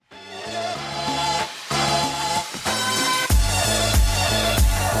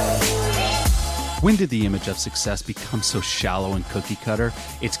When did the image of success become so shallow and cookie cutter?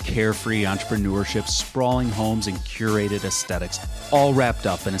 It's carefree entrepreneurship, sprawling homes, and curated aesthetics, all wrapped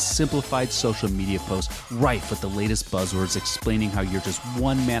up in a simplified social media post rife with the latest buzzwords explaining how you're just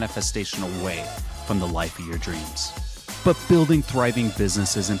one manifestation away from the life of your dreams. But building thriving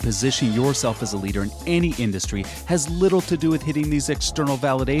businesses and positioning yourself as a leader in any industry has little to do with hitting these external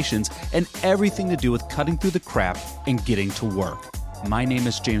validations and everything to do with cutting through the crap and getting to work. My name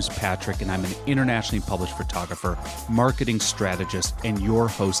is James Patrick, and I'm an internationally published photographer, marketing strategist, and your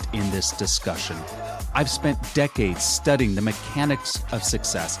host in this discussion. I've spent decades studying the mechanics of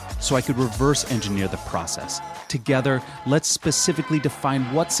success so I could reverse engineer the process. Together, let's specifically define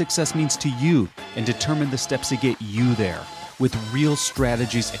what success means to you and determine the steps to get you there. With real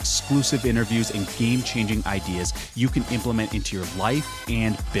strategies, exclusive interviews, and game-changing ideas you can implement into your life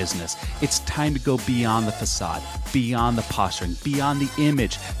and business. It's time to go beyond the facade, beyond the posturing, beyond the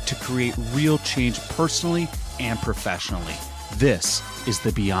image to create real change personally and professionally. This is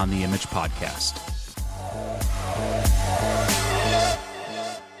the Beyond the Image podcast.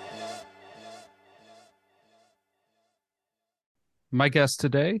 My guest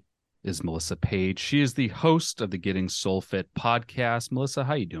today is Melissa Page. She is the host of the Getting Soul Fit podcast. Melissa,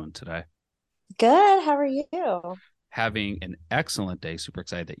 how are you doing today? Good. How are you? Having an excellent day. Super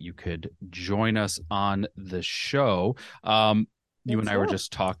excited that you could join us on the show. You and I were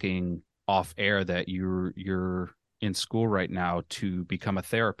just talking off air that you're in school right now to become a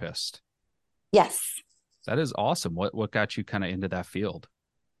therapist. Yes. That is awesome. What got you kind of into that field?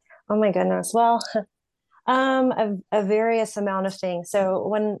 Oh my goodness. Well, a various amount of things. So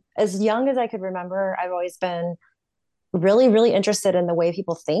when as young as I could remember, I've always been really, really interested in the way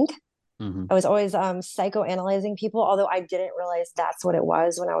people think. Mm-hmm. I was always psychoanalyzing people, although I didn't realize that's what it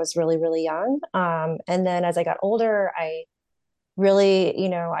was when I was really, really young. And then as I got older, I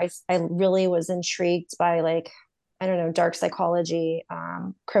really, I really was intrigued by I don't know, dark psychology,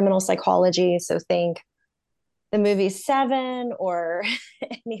 criminal psychology. So think the movie Seven or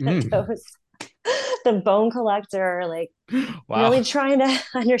any of those. The Bone Collector, Wow. really trying to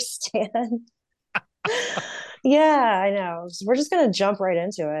understand. Yeah, I know. We're just gonna jump right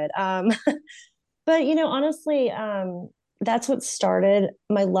into it. But honestly, that's what started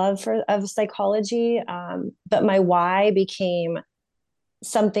my love of psychology. But my why became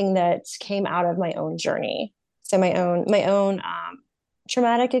something that came out of my own journey. So my own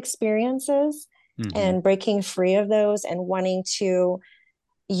traumatic experiences and breaking free of those and wanting to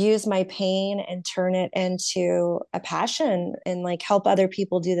use my pain and turn it into a passion and help other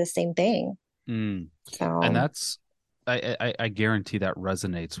people do the same thing. And that's I guarantee that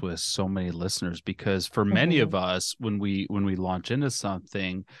resonates with so many listeners, because for many of us, when we launch into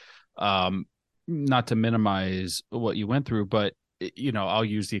something, not to minimize what you went through, but I'll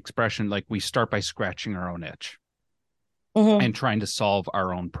use the expression, like, we start by scratching our own itch. And trying to solve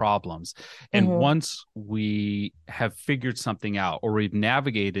our own problems. And once we have figured something out, or we've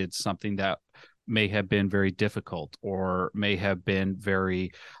navigated something that may have been very difficult or may have been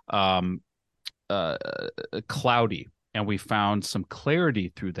very cloudy, and we found some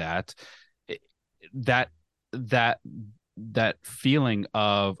clarity through that, that feeling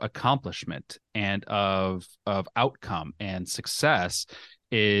of accomplishment and of outcome and success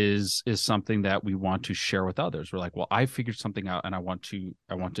is something that we want to share with others. We're like, well, I figured something out, and I want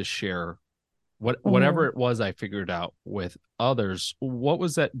to share whatever it was I figured out with others. What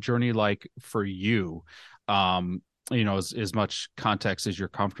was that journey like for you? As much context as you're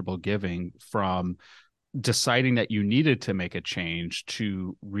comfortable giving, from deciding that you needed to make a change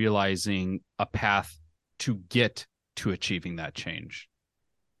to realizing a path to get to achieving that change.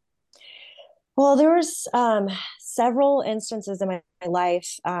 Well, there was several instances in my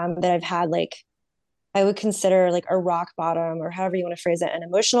life that I've had, I would consider a rock bottom, or however you want to phrase it, an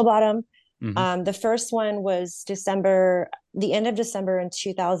emotional bottom. The first one was the end of December in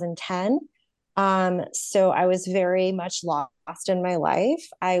 2010. So I was very much lost in my life.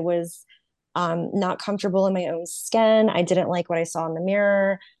 I was not comfortable in my own skin. I didn't like what I saw in the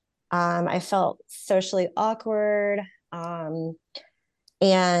mirror. I felt socially awkward.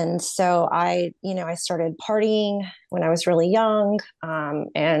 And so I started partying when I was really young.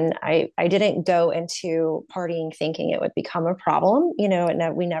 And I didn't go into partying thinking it would become a problem. We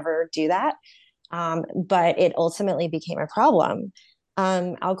never do that. But it ultimately became a problem.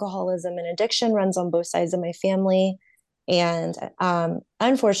 Alcoholism and addiction runs on both sides of my family. And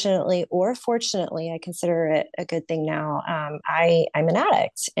unfortunately, or fortunately, I consider it a good thing now. I'm an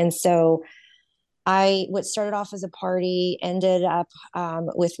addict. And so what started off as a party ended up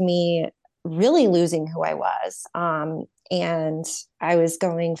with me really losing who I was. And I was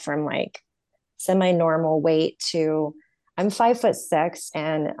going from semi-normal weight to I'm 5'6"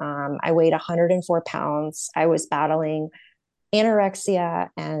 and I weighed 104 pounds. I was battling anorexia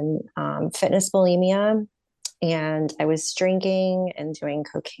and fitness bulimia, and I was drinking and doing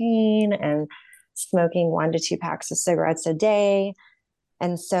cocaine and smoking 1 to 2 packs of cigarettes a day.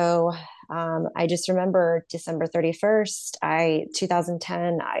 And so I just remember December 31st,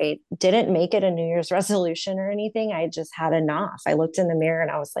 2010, I didn't make it a New Year's resolution or anything. I just had enough. I looked in the mirror and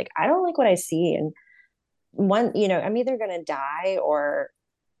I was like, I don't like what I see. And I'm either going to die or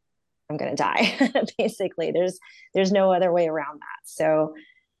I'm going to die. Basically, there's no other way around that. So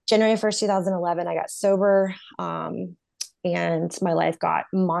January 1st, 2011, I got sober, and my life got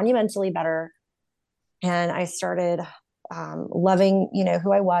monumentally better. And I started loving,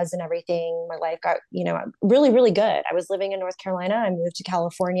 who I was and everything. My life got, really, really good. I was living in North Carolina. I moved to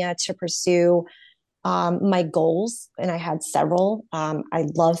California to pursue my goals, and I had several. I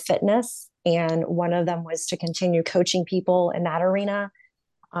love fitness, and one of them was to continue coaching people in that arena.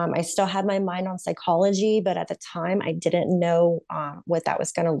 I still had my mind on psychology, but at the time, I didn't know what that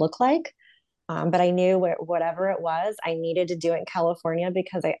was going to look like. But I knew whatever it was, I needed to do it in California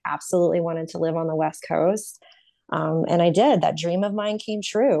because I absolutely wanted to live on the West Coast. And I did. That dream of mine came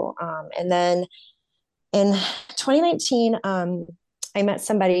true. And then in 2019, I met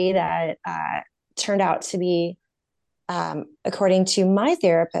somebody that turned out to be, according to my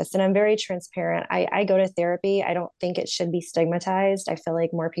therapist, and I'm very transparent. I go to therapy. I don't think it should be stigmatized. I feel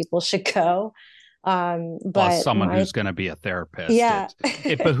like more people should go. Well, as But someone my, who's going to be a therapist, yeah,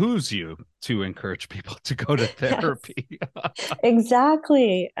 it behooves you to encourage people to go to yes, therapy.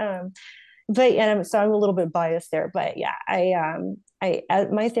 exactly. But and so I'm a little bit biased there, but yeah,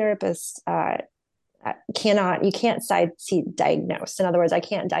 my therapist you can't side seat diagnose. In other words, I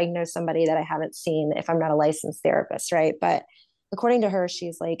can't diagnose somebody that I haven't seen if I'm not a licensed therapist, right? But according to her,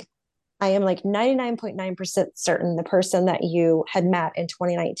 she's like, I am like 99.9% certain the person that you had met in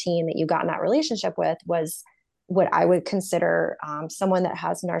 2019 that you got in that relationship with was what I would consider someone that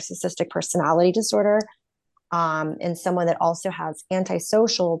has narcissistic personality disorder, and someone that also has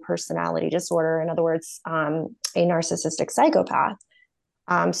antisocial personality disorder. In other words, a narcissistic psychopath.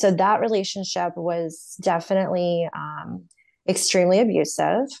 So that relationship was definitely extremely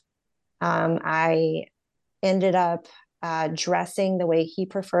abusive. I ended up dressing the way he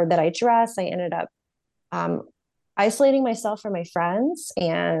preferred that I dress. I ended up um, isolating myself from my friends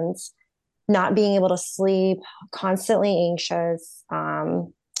and not being able to sleep, constantly anxious,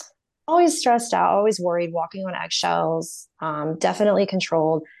 always stressed out, always worried, walking on eggshells, definitely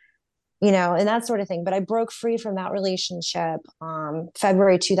controlled, and that sort of thing. But I broke free from that relationship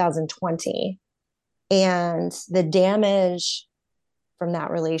February 2020. And the damage from that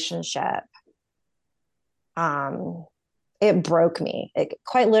relationship, um, it broke me. It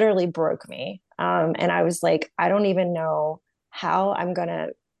quite literally broke me. And I was like, I don't even know how I'm going to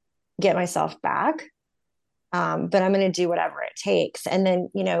get myself back, but I'm going to do whatever it takes. And then,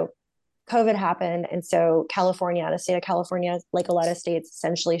 COVID happened. And so California, the state of California, like a lot of states,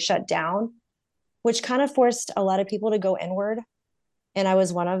 essentially shut down, which kind of forced a lot of people to go inward. And I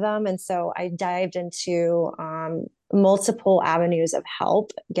was one of them. And so I dived into multiple avenues of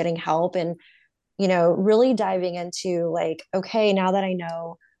getting help, and, really diving into like, okay, now that I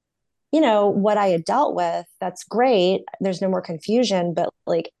know, what I had dealt with, that's great. There's no more confusion, but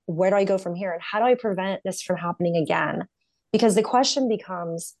like, where do I go from here? And how do I prevent this from happening again? Because the question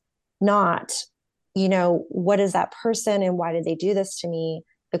becomes not, what is that person and why did they do this to me?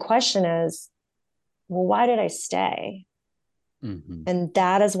 The question is, well, why did I stay? Mm-hmm. And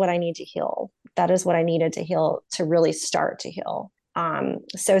that is what I need to heal. That is what I needed to heal to really start to heal.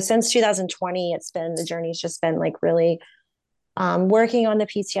 So since 2020, the journey's just been like really working on the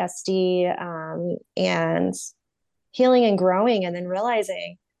PTSD, and healing and growing, and then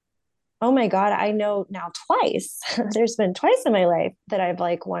realizing, oh my God, I know now twice. There's been twice in my life that I've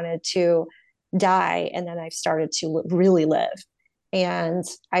like wanted to die, and then I've started to really live. And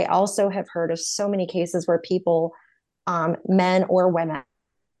I also have heard of so many cases where people, men or women,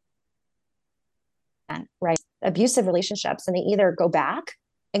 right, abusive relationships, and they either go back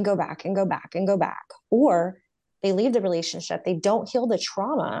and go back and go back and go back, or they leave the relationship, they don't heal the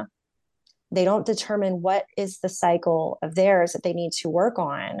trauma, they don't determine what is the cycle of theirs that they need to work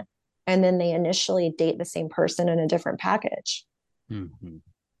on, and then they initially date the same person in a different package.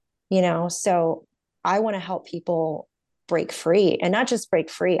 Mm-hmm. So I want to help people break free, and not just break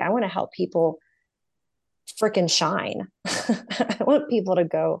free, I want to help people freaking shine. I want people to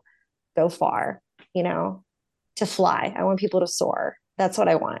go far, to fly. I want people to soar. That's what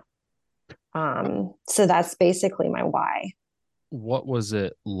I want. So that's basically my why. What was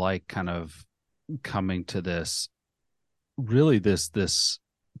it like kind of coming to this, really this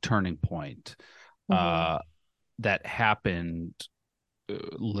turning point Mm-hmm. uh that happened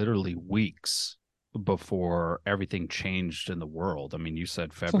literally weeks before everything changed in the world. I mean, you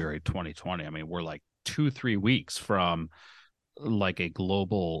said February 2020. I mean, we're like 2-3 weeks from like a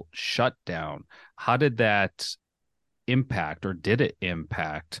global shutdown. How did that impact, or did it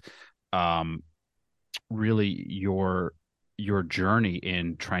impact, um really your journey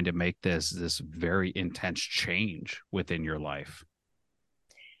in trying to make this very intense change within your life?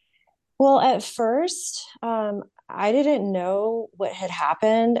 Well, at first, I didn't know what had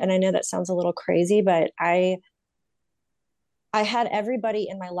happened, and I know that sounds a little crazy, but I had everybody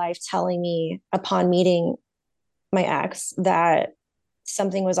in my life telling me upon meeting my ex that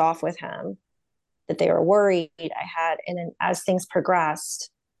something was off with him, that they were worried. And then as things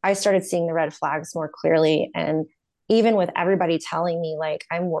progressed, I started seeing the red flags more clearly. And even with everybody telling me, like,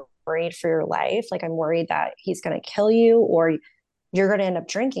 I'm worried for your life, like, I'm worried that he's going to kill you or you're going to end up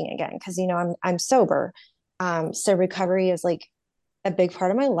drinking again. Cause, I'm sober. So recovery is like a big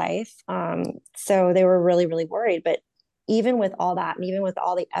part of my life. So they were really, really worried. But even with all that, and even with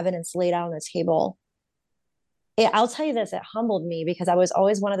all the evidence laid out on the table, I'll tell you this, it humbled me because I was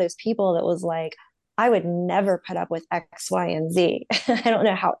always one of those people that was like, I would never put up with X, Y, and Z. I don't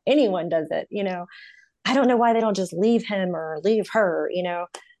know how anyone does it. I don't know why they don't just leave him or leave her.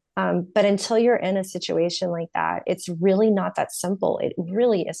 But until you're in a situation like that, it's really not that simple. It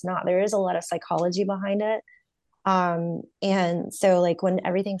really is not. There is a lot of psychology behind it. And so like when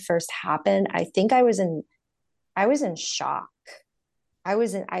everything first happened, I was in shock.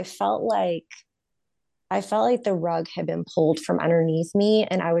 I felt like the rug had been pulled from underneath me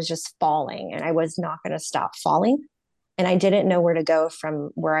and I was just falling and I was not going to stop falling. And I didn't know where to go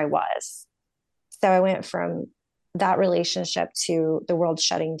from where I was. So I went from that relationship to the world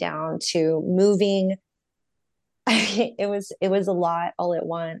shutting down to moving. It was a lot all at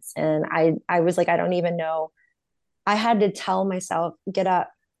once. And I was like, I don't even know. I had to tell myself, get up.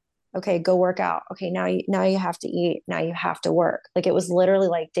 Okay, go work out. Okay, now you have to eat. Now you have to work. Like it was literally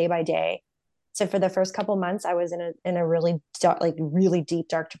like day by day. So for the first couple months, I was in a really dark, like really deep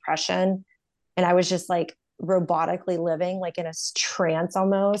dark depression, and I was just like robotically living like in a trance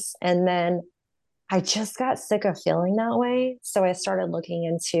almost. And then I just got sick of feeling that way, so I started looking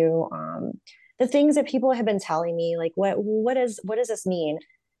into the things that people have been telling me, like what does this mean?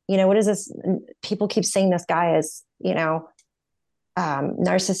 What is this? People keep saying this guy is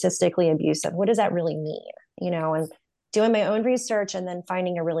narcissistically abusive. What does that really mean? And doing my own research and then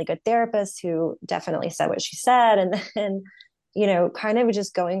finding a really good therapist who definitely said what she said. And then, kind of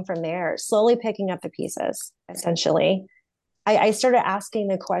just going from there, slowly picking up the pieces, essentially. I started asking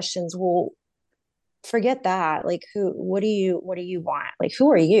the questions, well, forget that. Like what do you want? Like,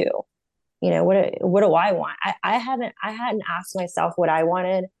 who are you? What do I want? I hadn't asked myself what I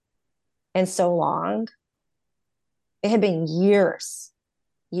wanted in so long. It had been years,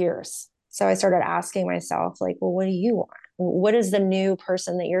 years. So I started asking myself, like, well, what do you want? What is the new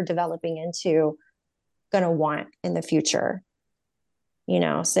person that you're developing into going to want in the future?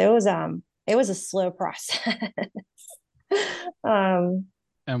 So it was a slow process. um,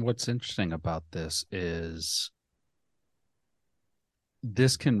 And what's interesting about this is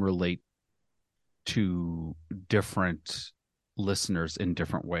this can relate to different listeners in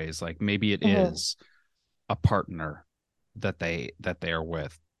different ways. Like maybe it mhm. is a partner that they are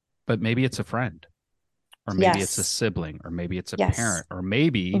with, but maybe it's a friend, or maybe it's a Yes. sibling, or maybe it's a Yes. parent, or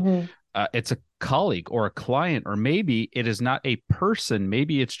maybe Hmm. it's a colleague or a client, or maybe it is not a person.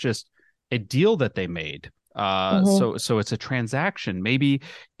 Maybe it's just a deal that they made. Hmm. So it's a transaction. Maybe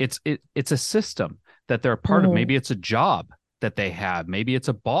it's a system that they're a part of. Hmm. Maybe it's a job that they have. Maybe it's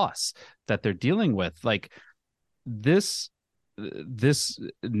a boss that they're dealing with. Like this this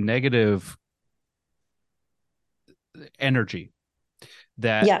negative energy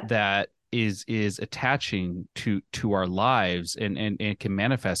that Yeah. is attaching to our lives, and can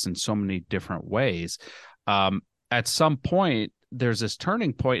manifest in so many different ways. At some point there's this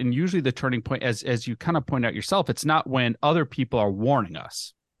turning point, and usually the turning point, as you kind of point out yourself, it's not when other people are warning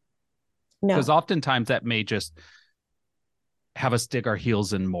us, because No. oftentimes that may just have us dig our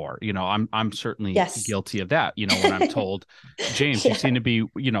heels in more. I'm certainly Yes. guilty of that. When I'm told, James, you Yeah. seem to be,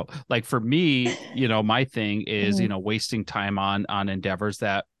 like for me, my thing is, Hmm. wasting time on endeavors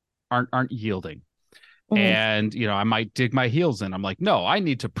that aren't yielding. Hmm. And I might dig my heels in. I'm like, no, I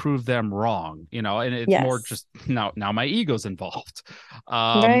need to prove them wrong. And it's more Yes. just now my ego's involved.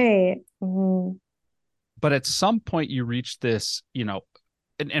 um Right. Hmm. but at some point you reach this,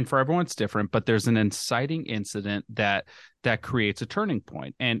 and for everyone it's different, but there's an inciting incident that creates a turning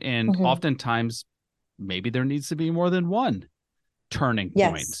point. And Hmm. oftentimes maybe there needs to be more than one turning point.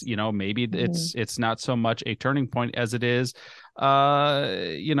 Yes. Maybe Hmm. it's not so much a turning point as it is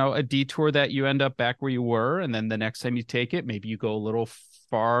a detour that you end up back where you were, and then the next time you take it, maybe you go a little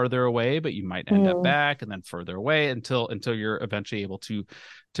farther away, but you might end up Hmm. back and then further away until you're eventually able to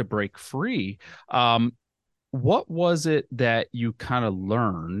break free. What was it that you kind of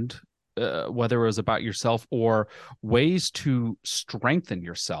learned, whether it was about yourself or ways to strengthen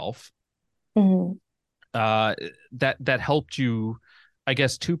yourself, Hmm. uh, that helped you? I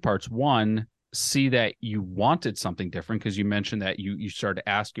guess two parts. One, see that you wanted something different because you mentioned that you started to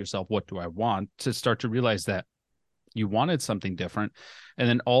ask yourself, "What do I want?" To start to realize that you wanted something different, and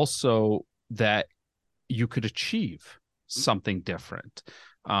then also that you could achieve something different.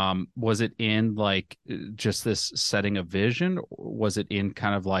 Was it in like just this setting a vision? Was it in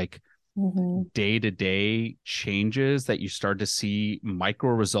kind of like Hmm. day to day changes that you start to see micro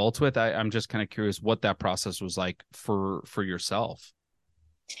results with? I'm just kind of curious what that process was like for yourself.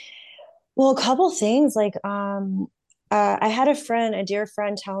 Well, a couple things like I had a friend, a dear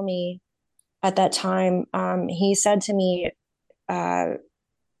friend, tell me at that time. He said to me, uh,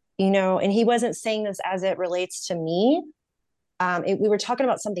 and he wasn't saying this as it relates to me. We were talking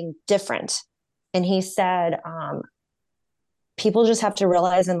about something different, and he said, people just have to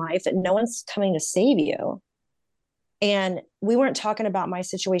realize in life that no one's coming to save you. And we weren't talking about my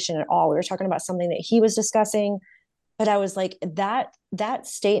situation at all. We were talking about something that he was discussing. But I was like, that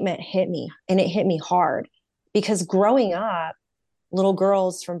statement hit me, and it hit me hard because growing up, little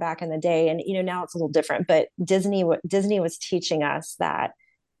girls from back in the day, and now it's a little different, but Disney was teaching us that,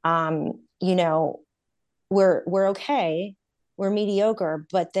 um, you know, we're okay, we're mediocre,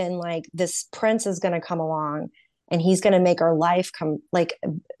 but then like this prince is going to come along, and he's going to make our life come like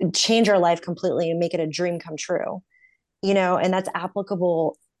change our life completely and make it a dream come true, and that's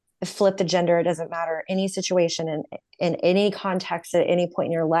applicable. Flip the gender, it doesn't matter, any situation and in any context at any point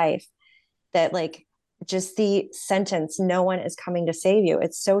in your life, that like just the sentence, no one is coming to save you,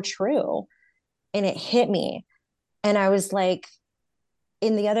 it's so true. And it hit me. And I was like,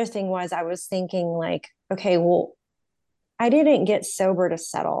 and the other thing was, I was thinking like, okay, well, I didn't get sober to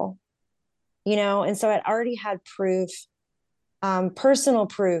settle, and so I'd already had proof, personal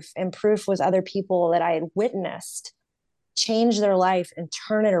proof, and proof was other people that I had witnessed change their life and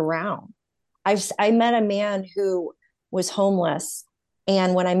turn it around. I met a man who was homeless,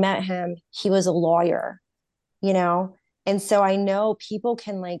 and when I met him, he was a lawyer, you know? And so I know people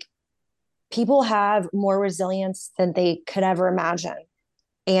have more resilience than they could ever imagine,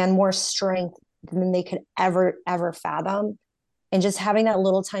 and more strength than they could ever fathom. And just having that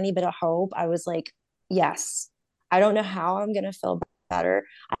little tiny bit of hope, I was like, yes, I don't know how I'm going to feel better.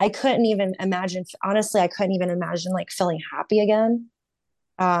 I couldn't even imagine, honestly, I couldn't even imagine like feeling happy again.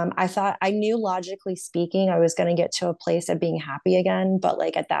 I thought, I knew logically speaking, I was going to get to a place of being happy again. But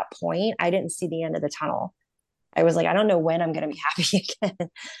like at that point, I didn't see the end of the tunnel. I was like, I don't know when I'm going to be happy again.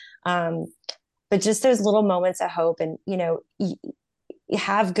 um, but just those little moments of hope, and, you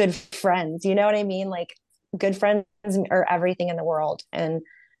have good friends, you know what I mean? Like good friends are everything in the world. And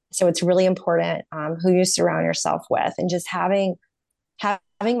so it's really important, who you surround yourself with, and just having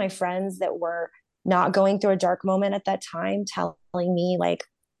my friends that were not going through a dark moment at that time telling me like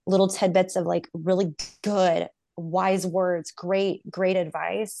little tidbits of like really good wise words, great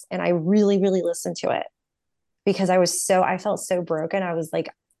advice, and I really listened to it because I felt so broken. I was like,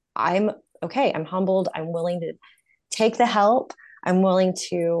 I'm okay, I'm humbled, I'm willing to take the help, I'm willing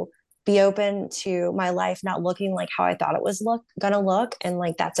to be open to my life not looking like how I thought it was gonna look, and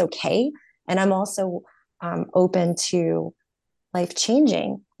like that's okay. And I'm also, open to life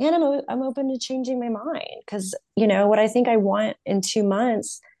changing, and I'm open to changing my mind, because what I think I want in 2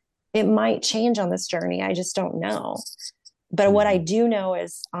 months, it might change on this journey, I just don't know. But what I Mhm. do know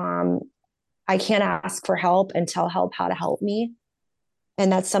is, I can't ask for help and tell help how to help me,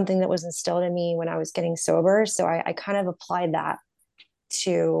 and that's something that was instilled in me when I was getting sober. So I kind of applied that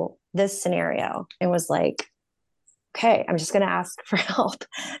to this scenario and was like, okay, I'm just going to ask for help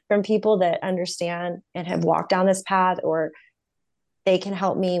from people that understand and have walked down this path, or they can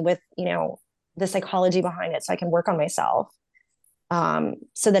help me with, the psychology behind it so I can work on myself,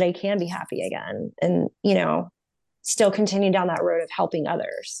 so that I can be happy again, and, still continue down that road of helping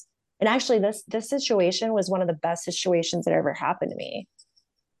others. And actually, this situation was one of the best situations that ever happened to me.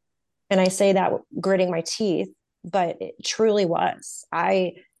 And I say that gritting my teeth, but it truly was.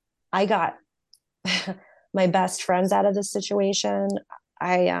 I got my best friends out of this situation.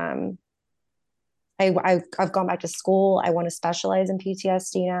 I I've gone back to school. I want to specialize in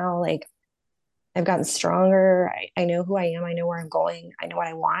PTSD now. Like I've gotten stronger. I know who I am. I know where I'm going. I know what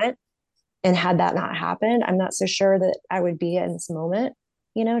I want. And had that not happened, I'm not so sure that I would be in this moment,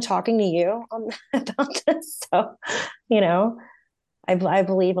 talking to you about this. So, you know, I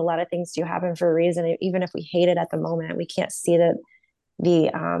believe a lot of things do happen for a reason. Even if we hate it at the moment, we can't see that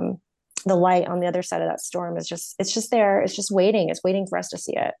the light on the other side of that storm is it's just there. It's just waiting. It's waiting for us to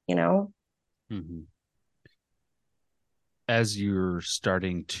see it. Mm-hmm. As you're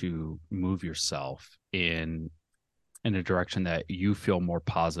starting to move yourself in a direction that you feel more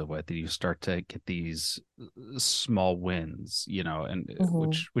positive with, and you start to get these small wins, and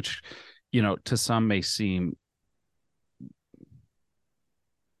Mm-hmm. which to some may seem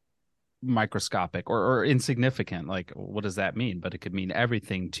microscopic or insignificant. Like, what does that mean? But it could mean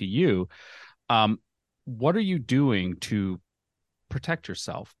everything to you. um what are you doing to protect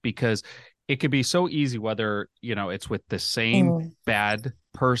yourself? Because it could be so easy, whether it's with the same Mm-hmm. bad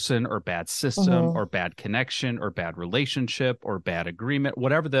person or bad system Mm-hmm. or bad connection or bad relationship or bad agreement,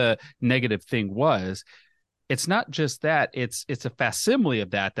 whatever the negative thing was. It's not just that, it's a facsimile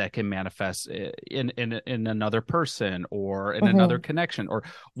of that can manifest in another person or in another Mm-hmm. connection. Or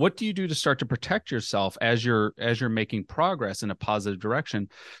what do you do to start to protect yourself as you're making progress in a positive direction,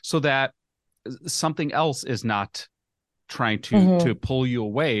 so that something else is not trying to Mm-hmm. pull you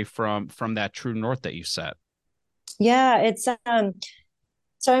away from that true north that you set? Yeah, it's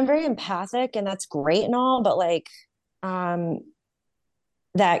so I'm very empathic and that's great and all, but like um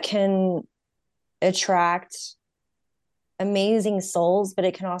that can attract amazing souls, but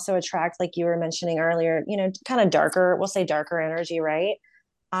it can also attract, like you were mentioning earlier, kind of darker, we'll say darker energy, right?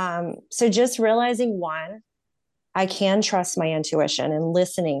 So just realizing one, I can trust my intuition and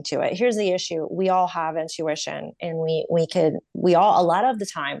listening to it. Here's the issue. We all have intuition and we all, a lot of the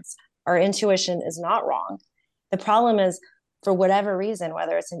times, our intuition is not wrong. The problem is, for whatever reason,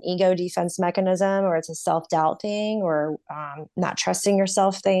 whether it's an ego defense mechanism or it's a self doubt thing or not trusting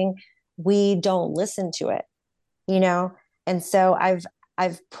yourself thing, we don't listen to it, you know? And so I've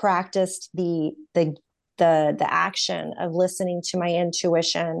practiced the action of listening to my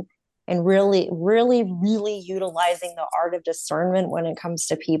intuition and really, really, really utilizing the art of discernment when it comes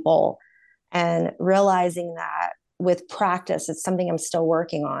to people, and realizing that with practice, it's something I'm still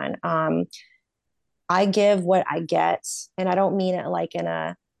working on. I give what I get, and I don't mean it like in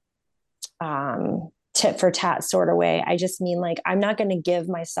a tit for tat sort of way. I just mean like I'm not going to give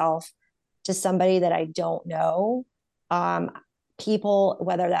myself to somebody that I don't know. Um, People,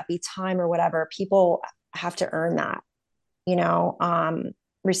 whether that be time or whatever, people have to earn that. You know,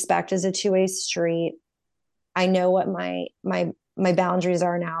 respect is a two-way street. I know what my boundaries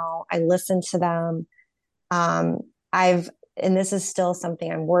are now. I listen to them. Um, I've and this is still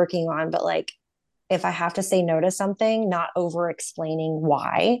something I'm working on, but like if I have to say no to something, not over explaining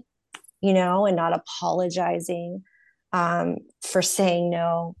why, and not apologizing for saying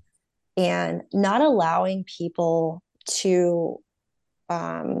no, and not allowing people to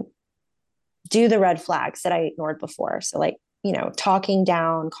um, do the red flags that I ignored before. So like, talking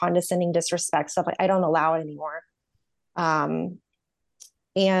down, condescending, disrespect, stuff like I don't allow it anymore. Um,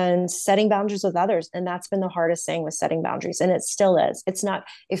 and setting boundaries with others. And that's been the hardest thing with setting boundaries. And it still is. It's not,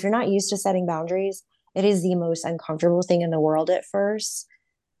 if you're not used to setting boundaries, it is the most uncomfortable thing in the world at first.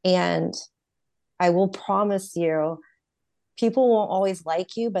 And I will promise you, people won't always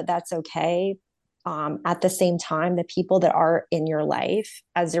like you, but that's okay. At the same time, the people that are in your life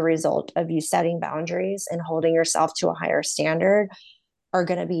as a result of you setting boundaries and holding yourself to a higher standard are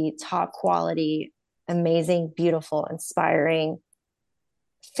going to be top quality, amazing, beautiful, inspiring,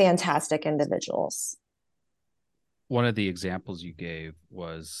 fantastic individuals. One of the examples you gave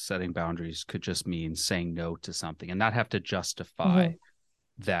was setting boundaries could just mean saying no to something and not have to justify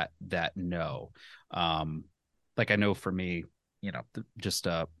Mm-hmm. that no. um like, I know for me, just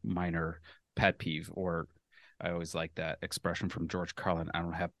a minor pet peeve, or I always like that expression from George Carlin: I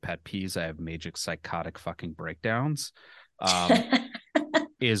don't have pet peeves, I have major psychotic fucking breakdowns. um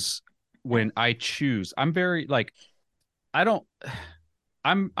is when I choose, I'm very like, I don't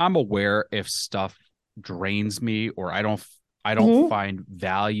I'm aware if stuff drains me, or I don't Mm-hmm. find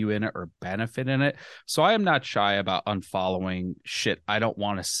value in it or benefit in it. So I am not shy about unfollowing shit I don't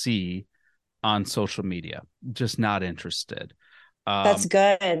want to see on social media. Just not interested. That's Um,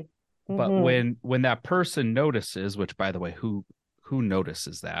 good. but Mm-hmm. when that person notices, which, by the way, who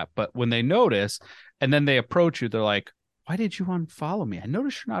notices that? But when they notice and then they approach you, they're like, "Why did you unfollow me? I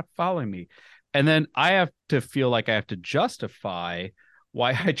noticed you're not following me." And then I have to feel like I have to justify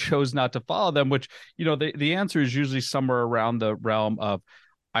why I chose not to follow them, which, the answer is usually somewhere around the realm of,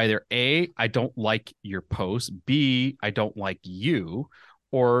 either A, I don't like your post, B, I don't like you,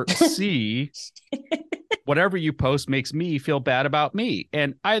 or C, whatever you post makes me feel bad about me.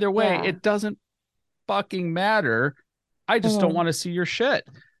 And either way, Yeah. it doesn't fucking matter. I just don't Mhm. want to see your shit.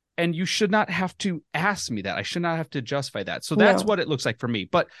 And you should not have to ask me that. I should not have to justify that. So that's No. what it looks like for me.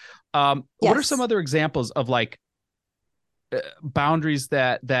 But what are some Yes. other examples of like boundaries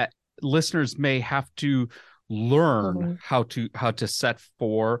that listeners may have to learn Mhm. how to set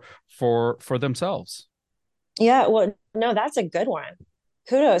for themselves? Yeah, well, no, that's a good one.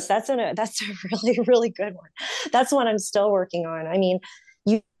 Kudos. That's a really, really good one. That's one I'm still working on. I mean,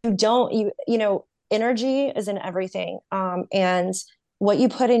 you don't you know, energy is in everything. And what you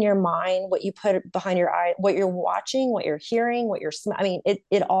put in your mind, what you put behind your eye, what you're watching, what you're hearing, what you're I mean,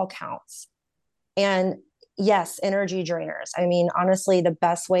 it all counts. And yes, energy drainers. I mean, honestly, the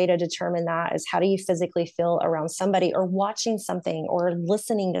best way to determine that is how do you physically feel around somebody or watching something or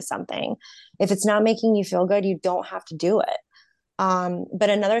listening to something. If it's not making you feel good, you don't have to do it. But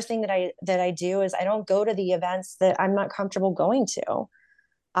another thing that I do is I don't go to the events that I'm not comfortable going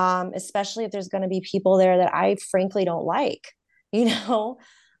to, especially if there's going to be people there that I frankly don't like. You know,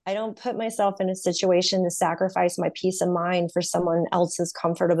 I don't put myself in a situation to sacrifice my peace of mind for someone else's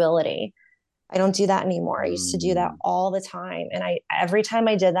comfortability. I don't do that anymore. I used to do that Mm. all the time. And every time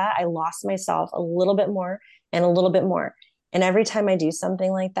I did that, I lost myself a little bit more and a little bit more. And every time I do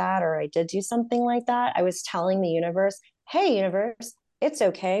something like that, or I did do something like that, I was telling the universe, hey, universe, it's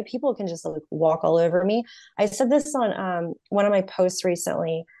okay. People can just like walk all over me. I said this on one of my posts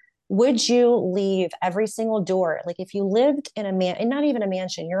recently. Would you leave every single door? Like if you lived in a man, and not even a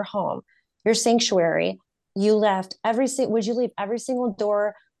mansion, your home, your sanctuary, you left would you leave every single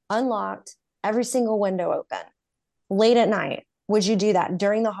door unlocked, every single window open late at night? Would you do that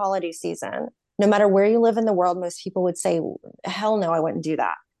during the holiday season? No matter where you live in the world, most people would say, hell no, I wouldn't do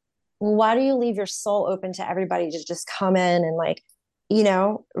that. Why do you leave your soul open to everybody to just come in and like,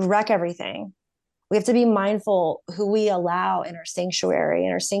 wreck everything? We have to be mindful who we allow in our sanctuary,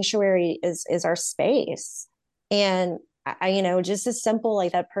 and our sanctuary is our space. And just as simple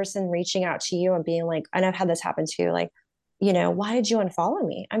like that person reaching out to you and being like, and I've had this happen too, like, why did you unfollow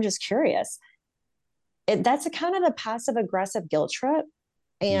me? I'm just curious. That's a kind of a passive aggressive guilt trip.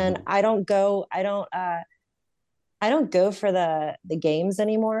 And Mhm. I don't go for the games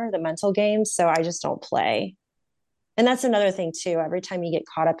anymore, the mental games. So I just don't play. And that's another thing too. Every time you get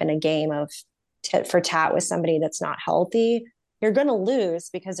caught up in a game of tit for tat with somebody that's not healthy, you're going to lose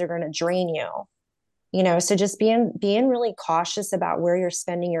because they're going to drain you. So just being really cautious about where you're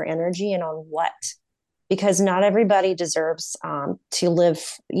spending your energy and on what, because not everybody deserves to live,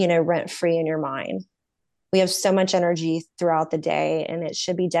 rent free in your mind. We have so much energy throughout the day, and it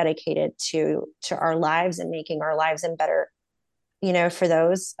should be dedicated to our lives and making our lives in better, for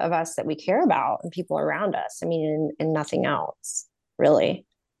those of us that we care about and people around us. I mean, and nothing else really.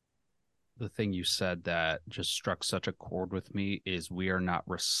 The thing you said that just struck such a chord with me is we are not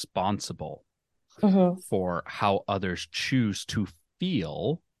responsible Mm-hmm. for how others choose to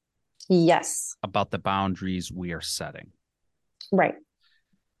feel Yes. about the boundaries we are setting. Right.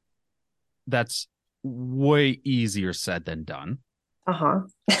 That's way easier said than done. Uh-huh.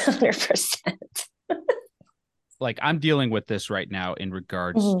 100%. Like I'm dealing with this right now in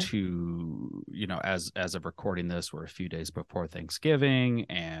regards Mm-hmm. to, as of recording this, we're a few days before Thanksgiving,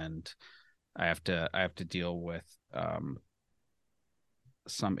 and I have to deal with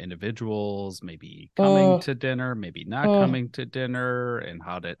some individuals maybe coming Mm-hmm. to dinner, maybe not coming to dinner, and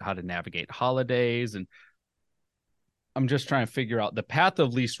how to navigate holidays. And I'm just trying to figure out the path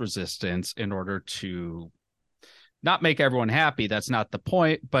of least resistance in order to not make everyone happy. That's not the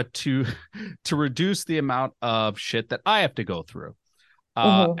point, but to to reduce the amount of shit that I have to go through.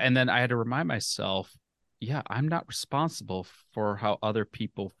 Mm-hmm. And then I had to remind myself, yeah, I'm not responsible for how other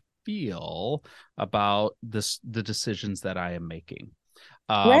people feel about the decisions that I am making.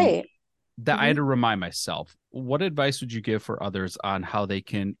 Um, Right. that I had Mm-hmm. to remind myself. What advice would you give for others on how they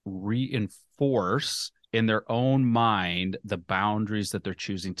can reinforce in their own mind the boundaries that they're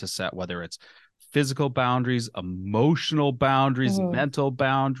choosing to set, whether it's physical boundaries, emotional boundaries, Mm-hmm. mental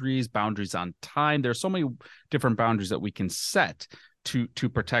boundaries, boundaries on time? There's so many different boundaries that we can set to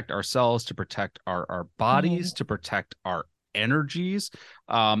protect ourselves, to protect our Mm-hmm. bodies, to protect our energies.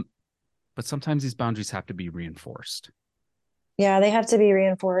 Um, but sometimes these boundaries have to be reinforced. Yeah, they have to be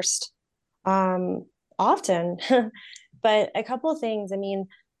reinforced um, often. But a couple of things. I mean,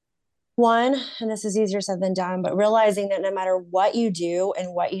 one, and this is easier said than done, but realizing that no matter what you do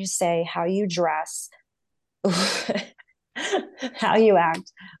and what you say, how you dress, how you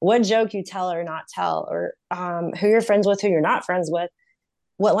act, what joke you tell or not tell, or who you're friends with, who you're not friends with,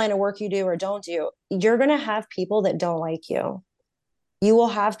 what line of work you do or don't do, you're going to have people that don't like you. You will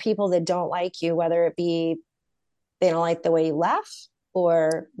have people that don't like you, whether it be they don't like the way you laugh,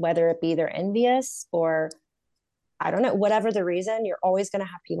 or whether it be they're envious, or I don't know, whatever the reason, you're always going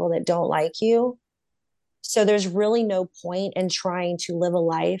to have people that don't like you. So there's really no point in trying to live a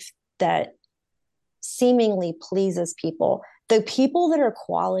life that seemingly pleases people. The people that are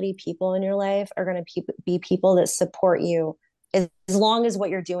quality people in your life are going to be people that support you as long as what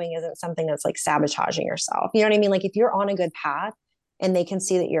you're doing isn't something that's like sabotaging yourself. You know what I mean? Like if you're on a good path and they can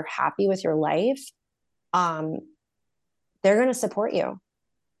see that you're happy with your life, um, they're going to support you.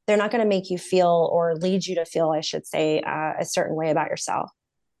 They're not going to make you feel or lead you to feel, I should say, a certain way about yourself.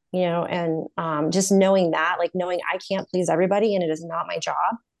 You know, and just knowing that, like knowing I can't please everybody and it is not my job.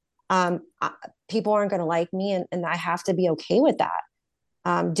 Um, People aren't going to like me, and I have to be okay with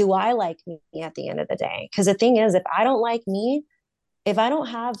that. Do I like me at the end of the day? Because the thing is, if I don't like me, if I don't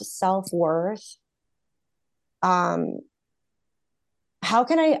have self-worth, um, how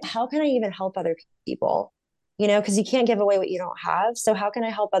can I even help other people? You know, because you can't give away what you don't have. So how can I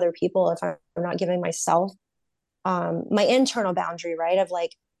help other people if I'm not giving myself my internal boundary, right? Of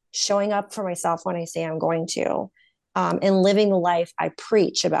like showing up for myself when I say I'm going to, and living the life I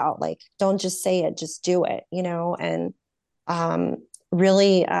preach about. Like, don't just say it, just do it, you know, and um,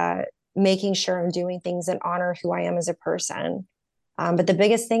 really making sure I'm doing things that honor who I am as a person. But the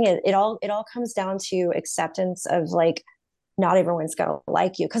biggest thing is it all comes down to acceptance of like not everyone's gonna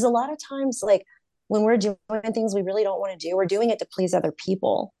like you, because a lot of times like when we're doing things we really don't want to do, we're doing it to please other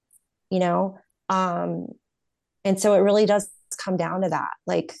people, you know. Um, and so it really does come down to that,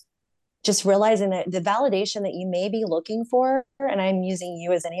 like just realizing that the validation that you may be looking for, and I'm using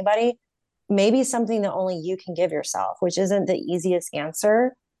you as anybody, maybe something that only you can give yourself, which isn't the easiest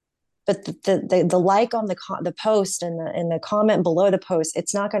answer. But the like on the post and the comment below the post,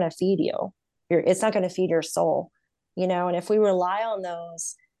 it's not going to feed you. It's not going to feed your soul, you know. And if we rely on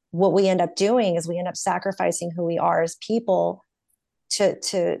those, what we end up doing is we end up sacrificing who we are as people to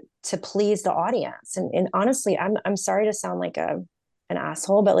please the audience. And honestly, I'm sorry to sound like an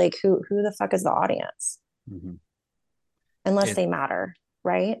asshole, but like who the fuck is the audience? Mm-hmm. Unless they matter,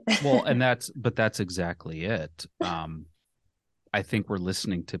 right? Well, and that's exactly it. I think we're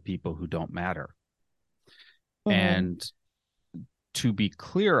listening to people who don't matter. Mm-hmm. And to be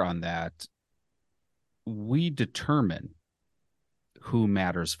clear on that, we determine who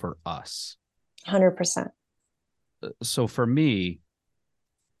matters for us. 100%. So for me,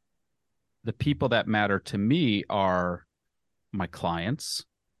 the people that matter to me are my clients,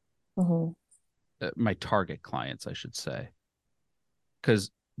 mm-hmm. My target clients, I should say. Because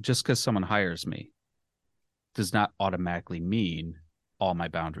just because someone hires me does not automatically mean all my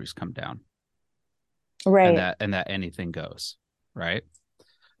boundaries come down. Right. And that anything goes, right?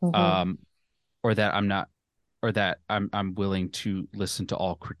 Mm-hmm. Or that I'm not, or that I'm willing to listen to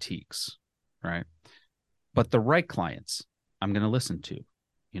all critiques, right? But the right clients I'm going to listen to,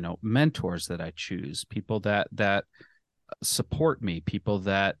 you know, mentors that I choose, people that support me, people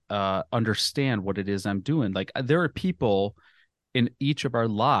that understand what it is I'm doing. Like there are people in each of our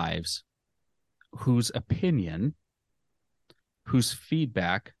lives whose opinion, whose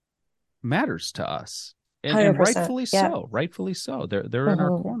feedback matters to us, and rightfully so. Rightfully so. They're mm-hmm. in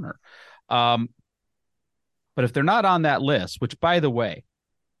our corner. But if they're not on that list, which by the way,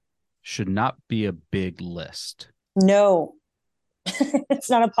 should not be a big list. No, it's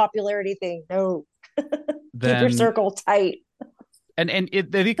not a popularity thing. No, then, keep your circle tight. And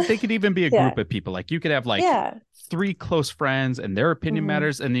they could even be a group of people. Like you could have like 3 close friends and their opinion mm-hmm.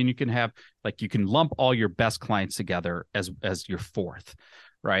 matters. And then you can have like, you can lump all your best clients together as your 4th,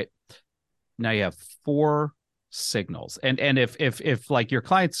 right? Now you have 4 signals. And if like your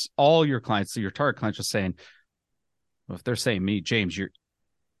clients, all your clients, your target clients are saying, well, if they're saying me, James,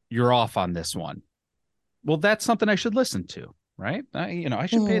 you're off on this one. Well, that's something I should listen to, right? I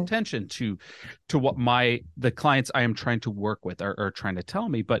should pay attention to what the clients I am trying to work with are trying to tell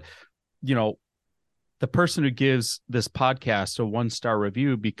me. But, you know, the person who gives this podcast a 1-star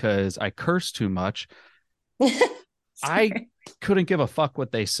review because I curse too much, I couldn't give a fuck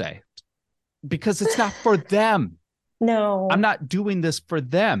what they say because it's not for them. No, I'm not doing this for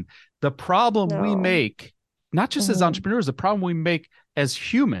them. The problem we make, not just mm-hmm. as entrepreneurs, the problem we make as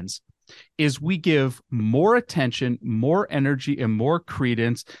humans is we give more attention, more energy, and more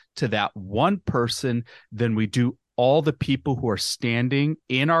credence to that one person than we do all the people who are standing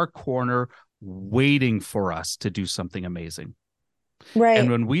in our corner waiting for us to do something amazing. Right. And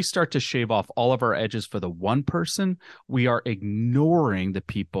when we start to shave off all of our edges for the one person, we are ignoring the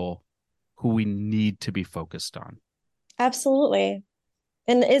people who we need to be focused on. Absolutely.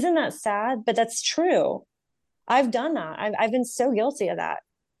 And isn't that sad? But that's true. I've done that. I've been so guilty of that.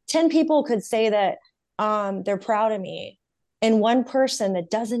 10 people could say that they're proud of me. And one person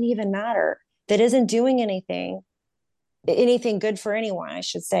that doesn't even matter, that isn't doing anything good for anyone, I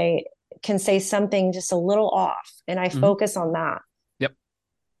should say, can say something just a little off. And I Hmm. focus on that, Yep.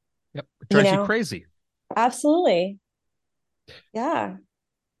 Yep. It you drives you know? crazy. Absolutely. Yeah.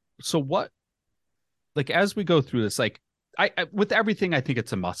 So what, like, as we go through this, like, with everything, I think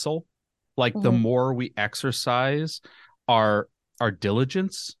it's a muscle. Like, the Mm-hmm. more we exercise our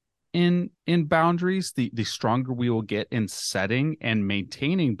diligence in boundaries, the stronger we will get in setting and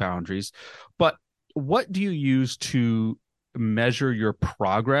maintaining boundaries. But what do you use to measure your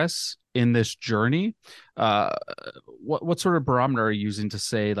progress in this journey? uh what sort of barometer are you using to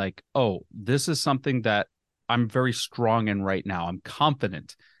say, like, oh, this is something that I'm very strong in right now, I'm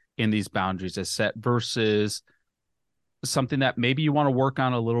confident in these boundaries as set, versus something that maybe you want to work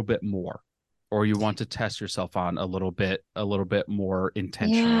on a little bit more, or you want to test yourself on a little bit more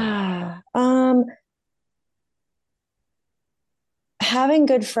intentionally? Yeah. Having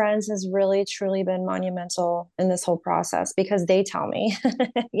good friends has really truly been monumental in this whole process because they tell me,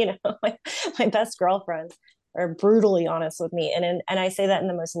 my best girlfriends are brutally honest with me. And I say that in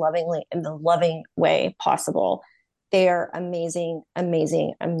the most lovingly, in the loving way possible. They are amazing,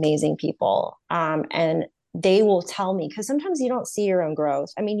 amazing, amazing people. And they will tell me, because sometimes you don't see your own growth.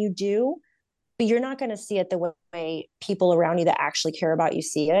 I mean, you do, but you're not going to see it the way people around you that actually care about you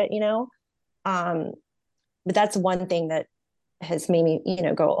see it, Um, but that's one thing that has made me,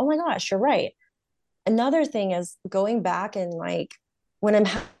 go, oh my gosh, you're right. Another thing is going back and like when I'm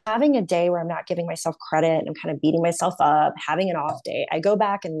having a day where I'm not giving myself credit and I'm kind of beating myself up, having an off day, I go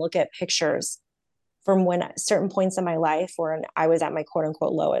back and look at pictures from when certain points in my life where I was at my quote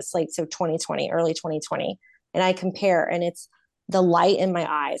unquote lowest, like so 2020, early 2020, and I compare, and it's the light in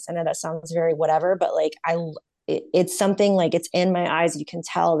my eyes. I know that sounds very whatever, but like it's something like it's in my eyes. You can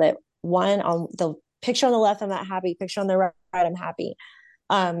tell that one on the picture on the left, I'm not happy. Picture on the right, I'm happy.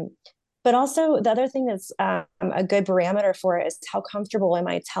 Um, but also the other thing that's a good parameter for it is how comfortable am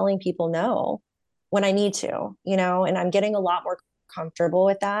I telling people no when I need to, and I'm getting a lot more comfortable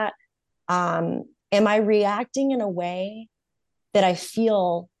with that. Um, am I reacting in a way that I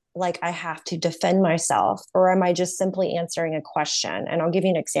feel like I have to defend myself, or am I just simply answering a question? And I'll give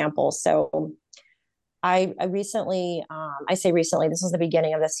you an example. So I recently, I say recently, this was the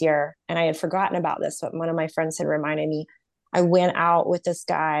beginning of this year, and I had forgotten about this, but one of my friends had reminded me. I went out with this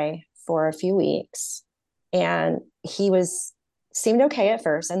guy for a few weeks, and seemed okay at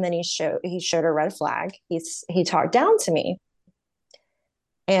first, and then he showed a red flag. He talked down to me,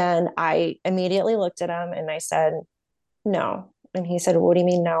 and I immediately looked at him and I said, no. And he said, what do you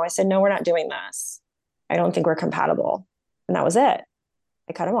mean no? I said, no, we're not doing this. I don't think we're compatible. And that was it.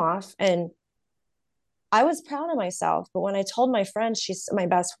 I cut him off. And I was proud of myself. But when I told my friend, she's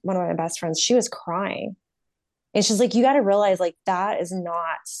one of my best friends, she was crying. And she's like, you got to realize, like, that is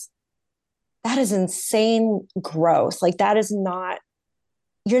insane growth. Like, that is not,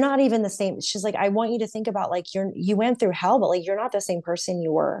 you're not even the same. She's like, I want you to think about, like, you went through hell, but like, you're not the same person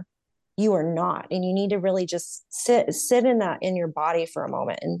you were. You are not. And you need to really just sit in that in your body for a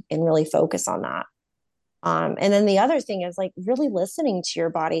moment and really focus on that. And then the other thing is like really listening to your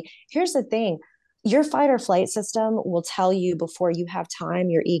body. Here's the thing: your fight or flight system will tell you before you have time,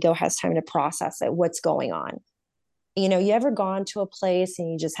 your ego has time to process it, what's going on. You ever gone to a place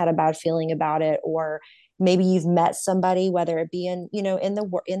and you just had a bad feeling about it, or maybe you've met somebody, whether it be in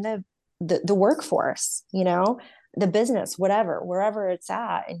the workforce, the business, whatever, wherever it's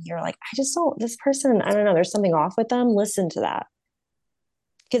at, and you're like, I just don't, this person, I don't know, there's something off with them. Listen to that,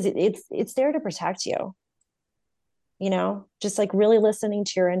 because it's there to protect you, just like really listening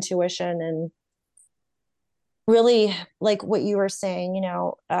to your intuition and really like what you were saying,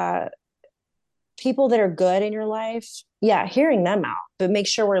 people that are good in your life, yeah, hearing them out, but make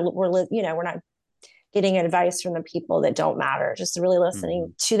sure we're not getting advice from the people that don't matter, just really Mm-hmm.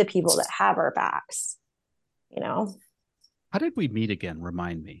 listening to the people that have our backs, you know. How did we meet again?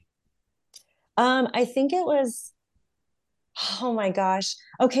 Remind me. I think it was, oh my gosh,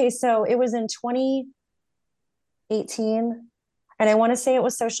 okay, so it was in 2018, and I want to say it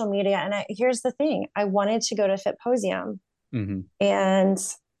was social media. And here's the thing: I wanted to go to Fitposium, Mm-hmm. and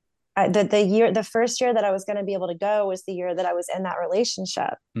the first year that I was going to be able to go was the year that I was in that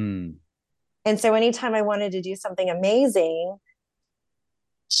relationship. Mm. And so anytime I wanted to do something amazing,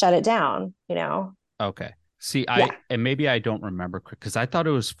 shut it down, Okay. See, Yeah. and maybe I don't remember because I thought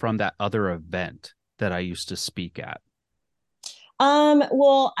it was from that other event that I used to speak at.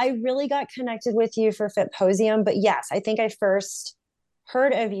 Well, I really got connected with you for Fitposium, but yes, I think I first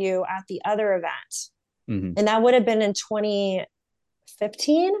heard of you at the other event. Mm-hmm. And that would have been in 2015,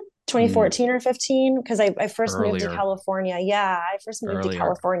 Mm, 2014 or 15, because I first moved to earlier, California. Yeah, I first moved to earlier.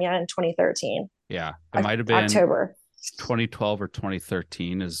 California in 2013, Yeah. It might have been October. 2012 or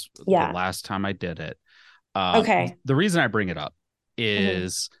 2013 is the Yeah. last time I did it. Okay. The reason I bring it up Mm-hmm.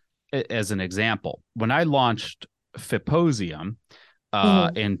 is as an example, when I launched Fiposium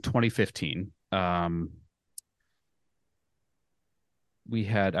Mm-hmm. in 2015,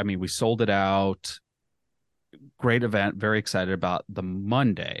 we sold it out. Great event. Very excited about the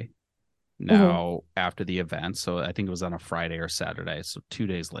Monday Mm-hmm. now after the event. So I think it was on a Friday or Saturday. So 2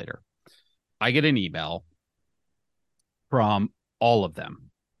 days later, I get an email from all of them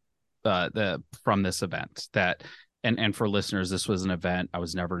from this event that and for listeners, this was an event. I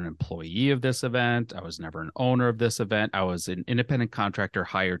was never an employee of this event. I was never an owner of this event. I was an independent contractor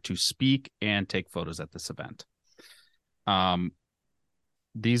hired to speak and take photos at this event.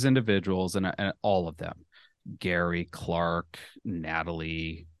 These individuals and all of them, Gary, Clark,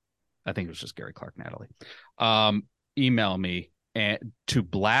 Natalie, I think it was just Gary, Clark, Natalie, email me and to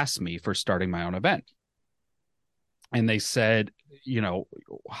blast me for starting my own event. And they said,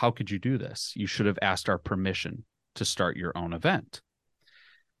 how could you do this? You should have asked our permission to start your own event.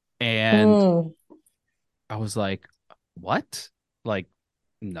 And Mm. I was like, what? Like,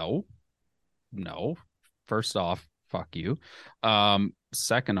 no, no. First off, fuck you.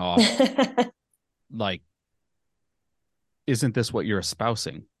 Second off, like, isn't this what you're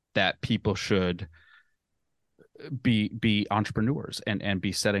espousing? That people should be entrepreneurs and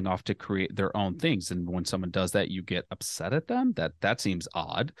be setting off to create their own things. And when someone does that, you get upset at them. That seems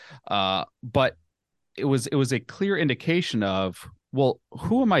odd. But it was a clear indication of, well,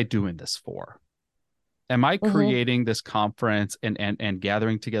 who am I doing this for? Am I Mm-hmm. creating this conference and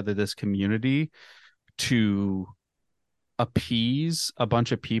gathering together this community to appease a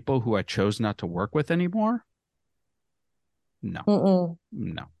bunch of people who I chose not to work with anymore? No, Mm-mm.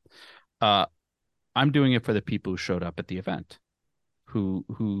 no. Uh, I'm doing it for the people who showed up at the event,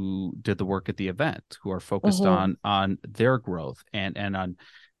 who did the work at the event, who are focused Mm-hmm. on their growth and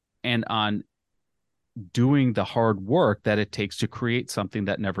on doing the hard work that it takes to create something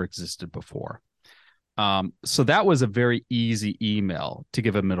that never existed before. So that was a very easy email to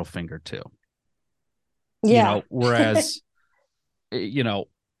give a middle finger to. Yeah. Whereas, you know,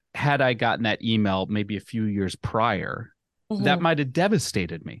 had I gotten that email maybe a few years prior, that Mm-hmm. might have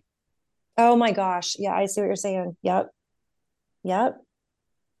devastated me. Oh my gosh. Yeah, I see what you're saying. Yep. Yep.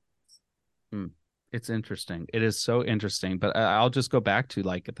 Hmm. It's interesting. It is so interesting, but I'll just go back to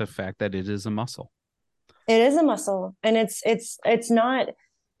like the fact that it is a muscle. It is a muscle, and it's not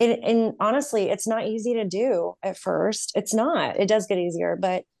it, and honestly, it's not easy to do at first. It's not. It does get easier,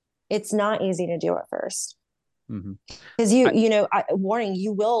 but it's not easy to do at first. Mm-hmm. Because I, warning,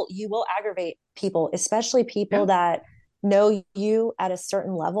 you will aggravate people, especially people yeah. that know you at a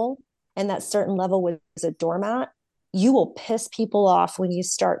certain level, and that certain level was a doormat. You will piss people off when you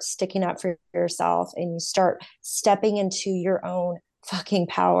start sticking up for yourself and you start stepping into your own fucking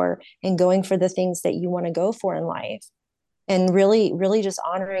power and going for the things that you want to go for in life, and really really just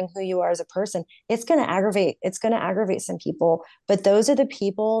honoring who you are as a person. It's going to aggravate some people, but those are the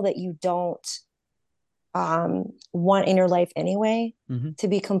people that you don't want in your life anyway, Mm-hmm. to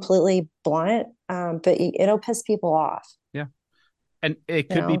be completely blunt. But it'll piss people off, Yeah. And it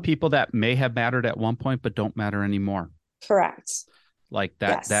you could be know? people that may have mattered at one point, but don't matter anymore. Correct. Like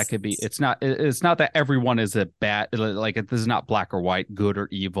that Yes. could be, it's not that everyone is a bad, like this is not black or white, good or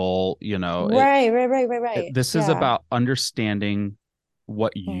evil, Right. this is Yeah. about understanding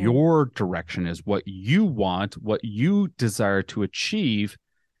what Mm-hmm. your direction is, what you want, what you desire to achieve,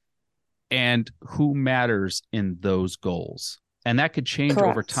 and who matters in those goals. And that could change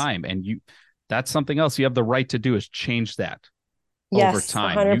over Correct. time. And that's something else you have the right to do, is change that over Yes,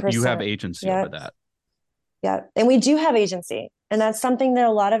 time. You have 100%. agency over Yeah. that. Yeah. And we do have agency. And that's something that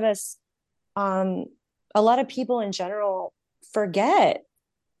a lot of us, um, a lot of people in general forget.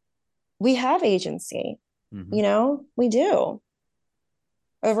 We have agency, Mm-hmm. we do,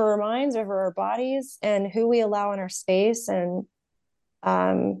 over our minds, over our bodies, and who we allow in our space, and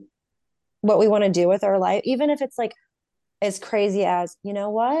um, what we want to do with our life. Even if it's like as crazy as, you know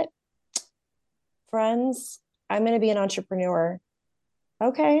what, friends, I'm going to be an entrepreneur.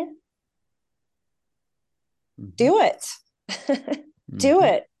 Okay, Mm-hmm. do it. Do Mm-hmm.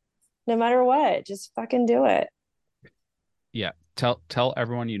 it. No matter what, just fucking do it. Yeah. Tell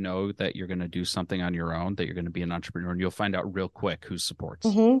everyone that you're going to do something on your own, that you're going to be an entrepreneur, and you'll find out real quick who supports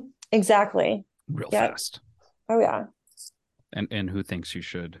Mm-hmm. Exactly. real Yep. fast, Oh, yeah. and who thinks you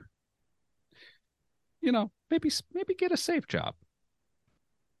should, maybe get a safe job.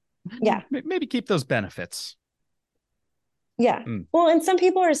 Yeah. Maybe keep those benefits. Yeah. Well, and some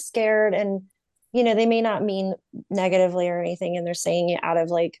people are scared and, they may not mean negatively or anything. And they're saying it out of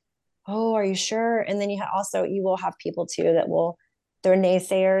like, oh, are you sure? And then you will have people too they're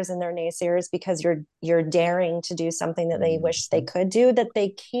naysayers, and they're naysayers because you're daring to do something that they wish they could do, that they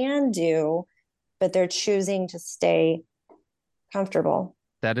can do, but they're choosing to stay comfortable.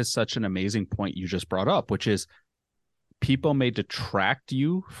 That is such an amazing point you just brought up, which is people may detract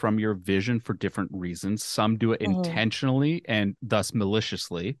you from your vision for different reasons. Some do it intentionally and thus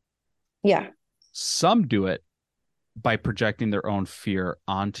maliciously. Yeah. Some do it by projecting their own fear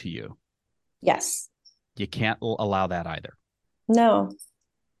onto you. Yes. You can't allow that either. No.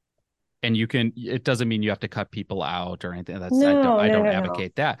 And it doesn't mean you have to cut people out or anything. I don't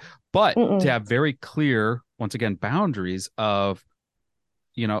advocate that. But to have very clear, once again, boundaries of,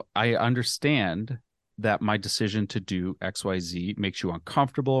 I understand that my decision to do XYZ makes you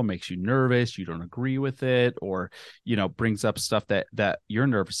uncomfortable, makes you nervous, you don't agree with it, or, brings up stuff that you're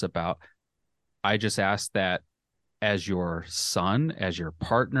nervous about. I just ask that as your son, as your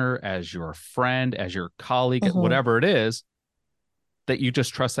partner, as your friend, as your colleague, whatever it is, that you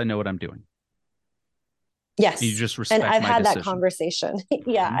just trust I know what I'm doing. Yes. You just respect my decision. And I've had that conversation.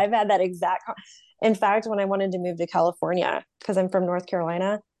 Yeah, I've had that exact. In fact, when I wanted to move to California, because I'm from North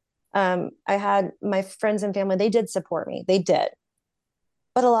Carolina, I had my friends and family, they did support me. They did.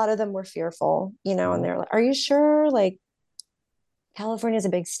 But a lot of them were fearful, and they're like, are you sure? Like, California is a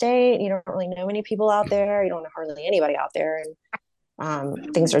big state. You don't really know any people out there. You don't know hardly anybody out there.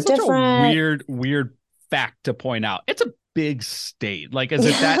 And things are different. Weird fact to point out. It's a big state. Like, as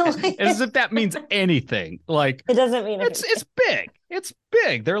if that means anything. Like, it doesn't mean anything. It's big. It's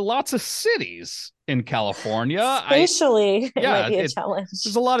big. There are lots of cities in California. Spatially, it might be a challenge.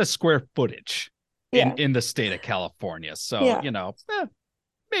 There's a lot of square footage in the state of California. So,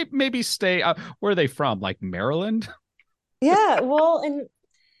 maybe stay. Where are they from? Like Maryland? Yeah. Well, and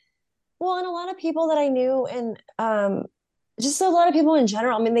a lot of people that I knew, and just a lot of people in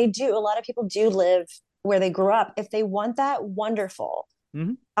general. I mean, a lot of people do live where they grew up. If they want that, wonderful.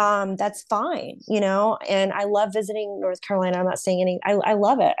 That's fine, and I love visiting North Carolina. I'm not saying I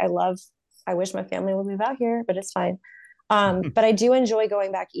love it. I wish my family would move out here, but it's fine. But I do enjoy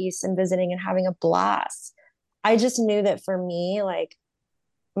going back east and visiting and having a blast. I just knew that for me, like,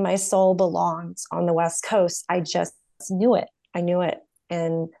 my soul belongs on the West Coast. I just knew it. I knew it.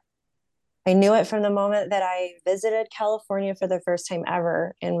 And I knew it from the moment that I visited California for the first time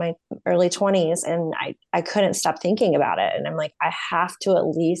ever in my early 20s. And I couldn't stop thinking about it. And I'm like, I have to at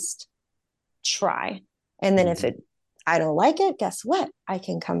least try. And then if I don't like it, guess what? I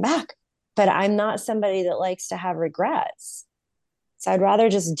can come back. But I'm not somebody that likes to have regrets. So I'd rather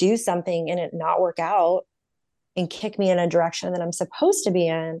just do something and it not work out and kick me in a direction that I'm supposed to be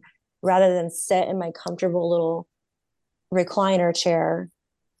in, rather than sit in my comfortable little recliner chair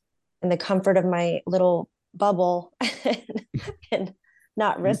in the comfort of my little bubble and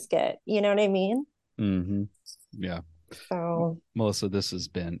not risk it. You know what I mean? Yeah. So, Melissa, this has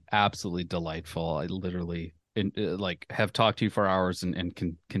been absolutely delightful. I literally have talked to you for hours and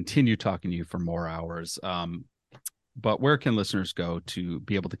can continue talking to you for more hours. But where can listeners go to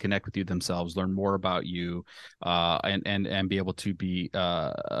be able to connect with you themselves, learn more about you, and be able to be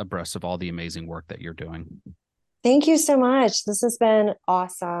abreast of all the amazing work that you're doing? Thank you so much. This has been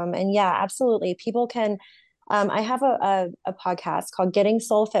awesome. And yeah, absolutely. People can, I have a podcast called Getting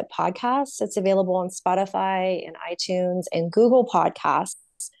Soul Fit Podcast. It's available on Spotify and iTunes and Google Podcasts,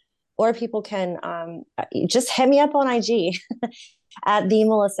 or people can just hit me up on IG at the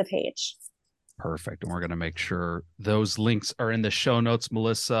Melissa Page. Perfect. And we're going to make sure those links are in the show notes.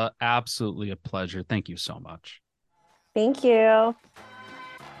 Melissa, absolutely a pleasure. Thank you so much. Thank you.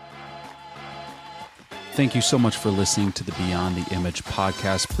 Thank you so much for listening to the Beyond the Image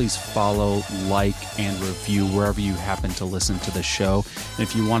podcast. Please follow, like, and review wherever you happen to listen to the show. And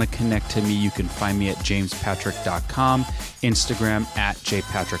if you want to connect to me, you can find me at jamespatrick.com, Instagram at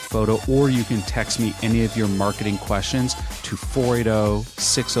jpatrickphoto, or you can text me any of your marketing questions to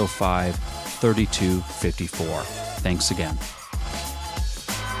 480-605-3254. Thanks again.